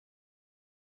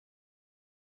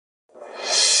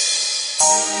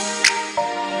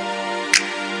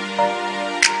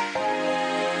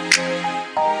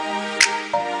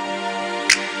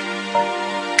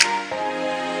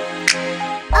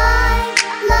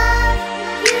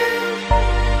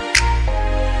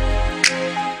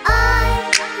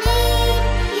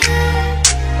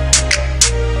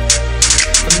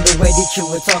that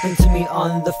you were talking to me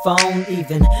on the phone,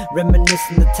 even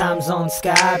reminiscing the times on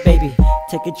Sky. Baby,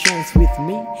 take a chance with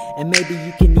me, and maybe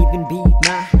you can even be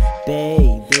my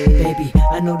baby. Baby,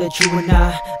 I know that you and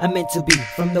I are meant to be,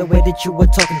 from the way that you were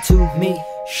talking to me.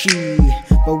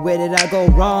 But where did I go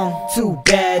wrong? Too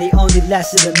bad it only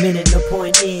lasted a minute, no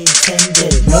point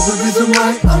intended. You're the reason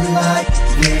why I'm like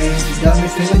this. You got me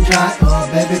feeling dry, oh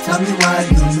baby tell me why.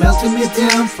 You melted me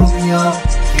down from your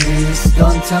kiss.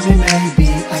 Don't tell me maybe,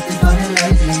 acting funny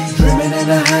lately. Dreaming in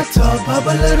a hot tub,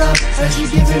 bubble it up as you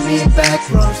giving me back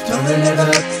rubs, turning it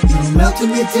up. You melted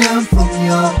me down from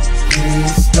your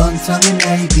kiss. Don't tell me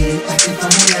maybe, acting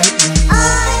funny lately.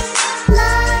 I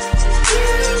love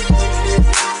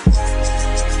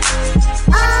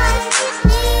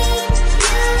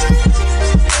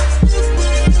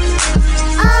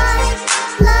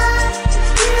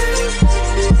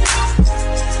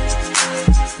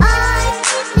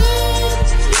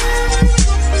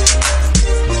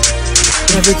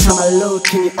Every time I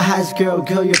look in your eyes,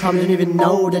 girl, you probably don't even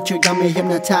know that you got me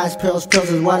hypnotized. Pills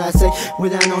is what I say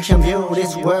without no ocean view.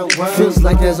 This world feels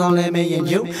like there's only me and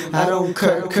you. I don't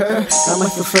care. I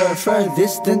much prefer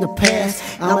this than the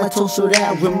past. I'ma toast to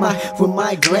that with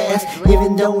my glass.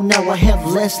 Even though now I have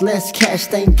less cash,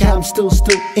 thank God I'm still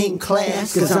in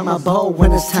class. Cause I'm a bold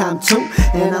when it's time to,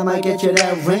 and I'ma get you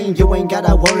that ring. You ain't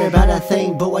gotta worry about a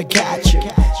thing, but I got you.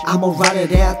 I'ma ride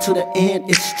it out to the end,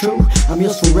 it's true. I'm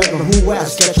yours forever, who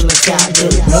else got you like I do?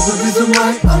 You're the reason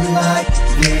why I'm like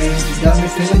this. You got me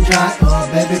feeling dry, oh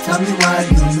baby tell me why.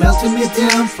 You melted me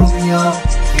down from your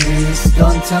kiss.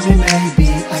 Don't tell me maybe,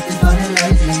 acting funny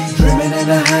lately. Dreaming in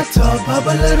a hot tub,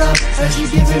 bubble it up as you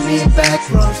giving me back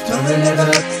rubs, turning it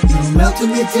up. You melted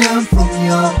me down from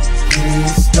your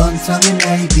kiss. Don't tell me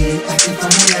maybe, acting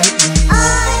funny lately.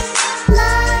 I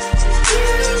love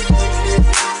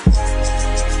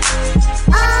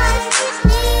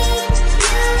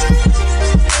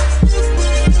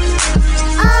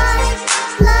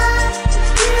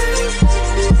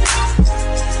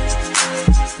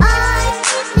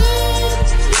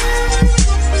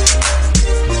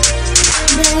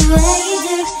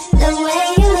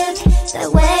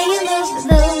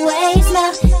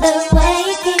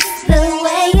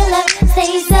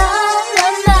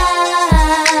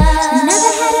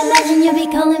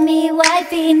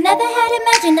never had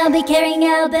imagined I'll be carrying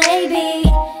out, baby.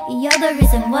 You're the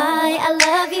reason why I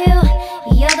love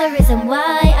you. You're the reason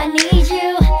why I need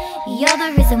you. You're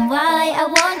the reason why I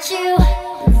want you.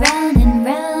 Round and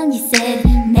round you said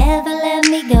never let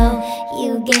me go.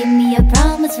 You gave me a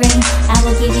promise ring, I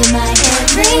will give you my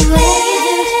everything.